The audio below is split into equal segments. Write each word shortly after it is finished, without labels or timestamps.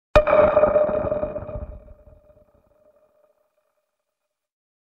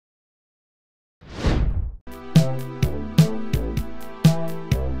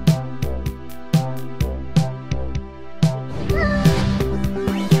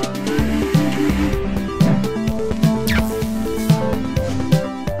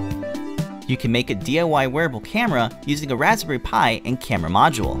can make a DIY wearable camera using a Raspberry Pi and camera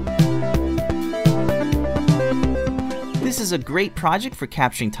module. This is a great project for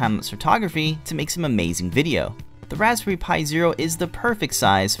capturing time-lapse photography to make some amazing video. The Raspberry Pi Zero is the perfect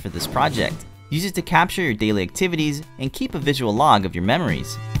size for this project. Use it to capture your daily activities and keep a visual log of your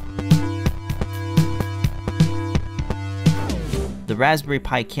memories. The Raspberry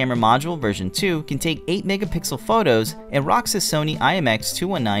Pi camera module version 2 can take 8 megapixel photos and rocks a Sony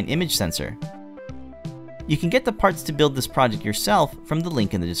IMX219 image sensor. You can get the parts to build this project yourself from the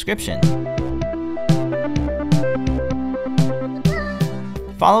link in the description.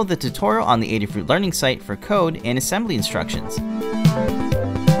 Follow the tutorial on the Adafruit Learning site for code and assembly instructions.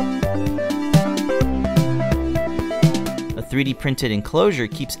 A 3D printed enclosure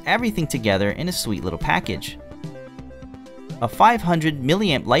keeps everything together in a sweet little package. A 500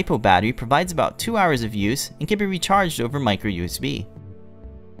 mAh LiPo battery provides about 2 hours of use and can be recharged over micro USB.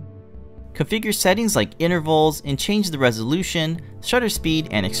 Configure settings like intervals and change the resolution, shutter speed,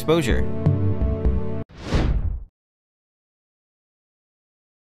 and exposure.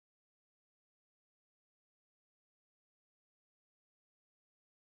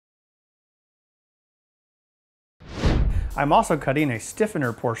 I'm also cutting a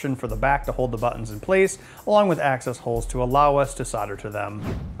stiffener portion for the back to hold the buttons in place, along with access holes to allow us to solder to them.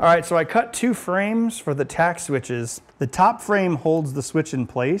 All right, so I cut 2 frames for the tack switches. The top frame holds the switch in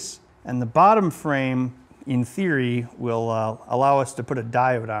place, and the bottom frame, in theory, will allow us to put a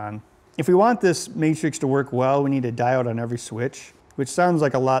diode on. If we want this matrix to work well, we need a diode on every switch, which sounds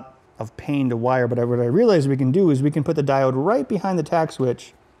like a lot of pain to wire, but what I realized we can do is we can put the diode right behind the tack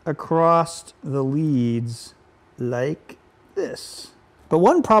switch across the leads like this. But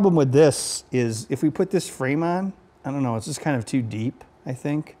one problem with this is if we put this frame on, I don't know, it's just kind of too deep, I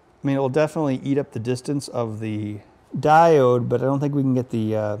think. I mean, it will definitely eat up the distance of the diode, but I don't think we can get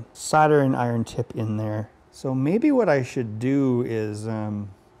the soldering iron tip in there. So maybe what I should do is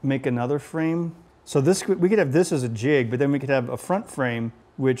make another frame. So this, we could have this as a jig, but then we could have a front frame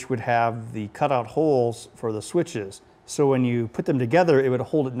which would have the cutout holes for the switches. So when you put them together, it would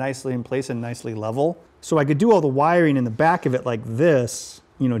hold it nicely in place and nicely level. So I could do all the wiring in the back of it like this,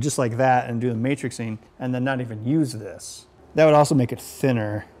 you know, just like that, and do the matrixing, and then not even use this. That would also make it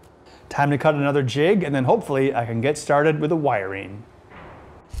thinner. Time to cut another jig, and then hopefully I can get started with the wiring.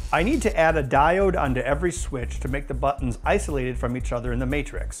 I need to add a diode onto every switch to make the buttons isolated from each other in the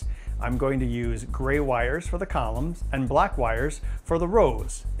matrix. I'm going to use gray wires for the columns and black wires for the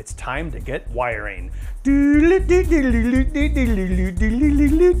rows. It's time to get wiring.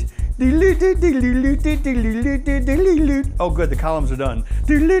 Oh good, the columns are done.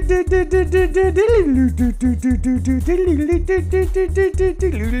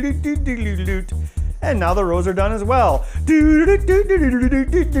 And now the rows are done as well.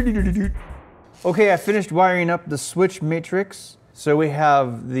 Okay, I finished wiring up the switch matrix. So we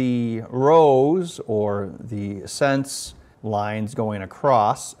have the rows, or the sense lines, going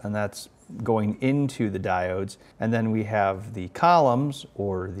across, and that's going into the diodes. And then we have the columns,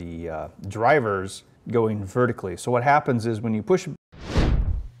 or the drivers, going vertically. So what happens is when you push...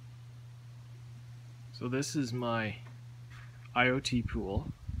 So this is my IoT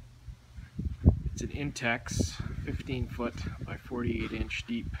pool. It's an Intex 15-foot by 48-inch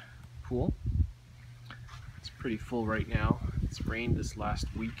deep pool. It's pretty full right now. It's rained this last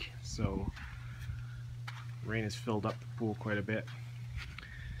week, so rain has filled up the pool quite a bit.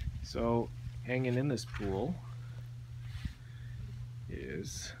 So hanging in this pool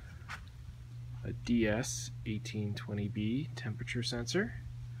is a DS1820B temperature sensor.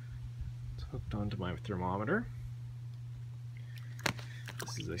 It's hooked onto my thermometer.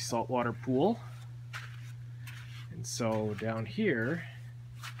 This is a saltwater pool, and so down here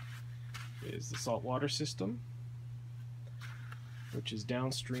is the saltwater system, which is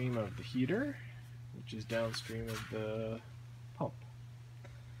downstream of the heater, which is downstream of the pump.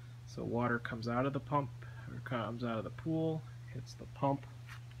 So water comes out of the pump, or comes out of the pool, hits the pump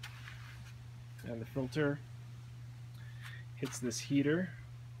and the filter, hits this heater,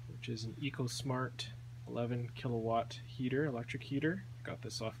 which is an EcoSmart 11 kilowatt heater, electric heater. Got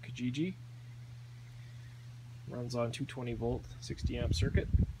this off Kijiji. Runs on 220 volt, 60 amp circuit.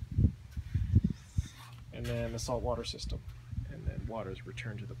 And then the saltwater system, and then water is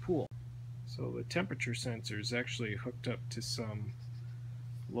returned to the pool. So the temperature sensor is actually hooked up to some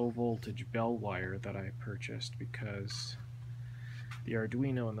low voltage bell wire that I purchased because the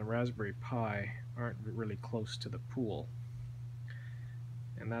Arduino and the Raspberry Pi aren't really close to the pool.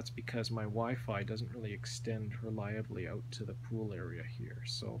 And that's because my Wi-Fi doesn't really extend reliably out to the pool area here.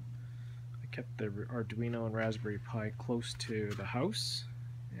 So I kept the Arduino and Raspberry Pi close to the house,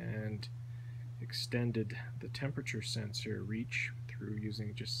 and extended the temperature sensor reach through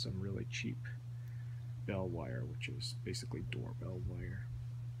using just some really cheap bell wire, which is basically doorbell wire.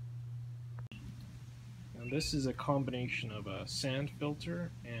 Now this is a combination of a sand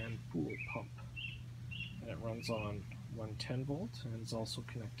filter and pool pump, and it runs on 110 volt and is also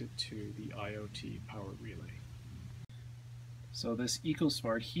connected to the IoT power relay. So this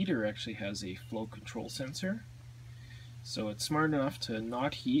EcoSmart heater actually has a flow control sensor, so it's smart enough to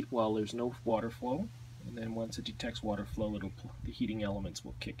not heat while there's no water flow, and then once it detects water flow, the heating elements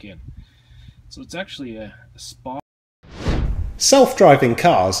will kick in. So it's actually a spot. Self-driving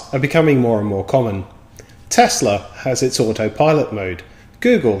cars are becoming more and more common. Tesla has its autopilot mode.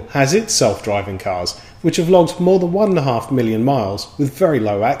 Google has its self-driving cars, which have logged more than 1.5 million miles with very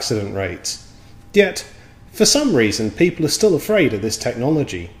low accident rates. Yet, for some reason, people are still afraid of this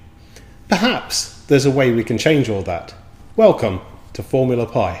technology. Perhaps there's a way we can change all that. Welcome to Formula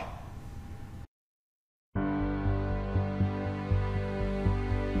Pi.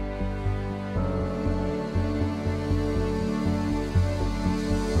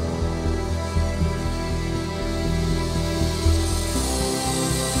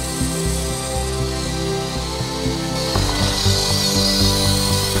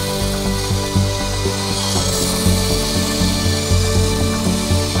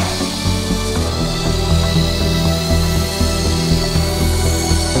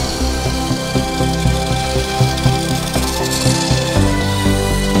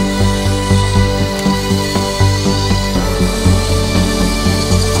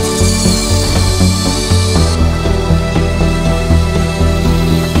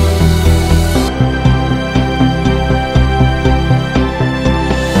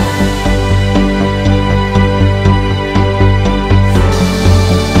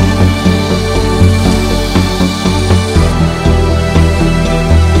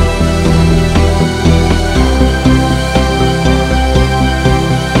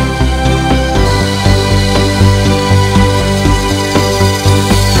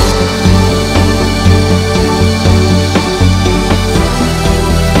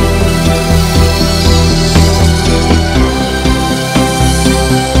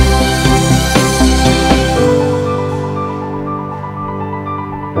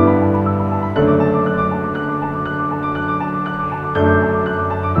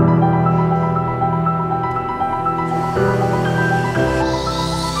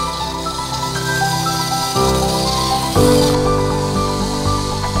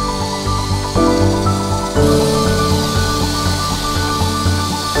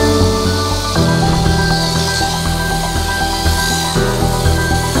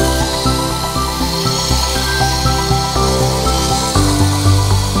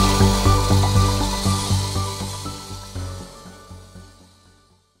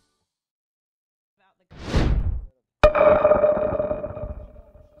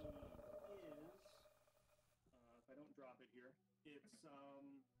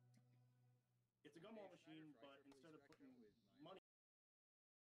 It's a gumball machine, but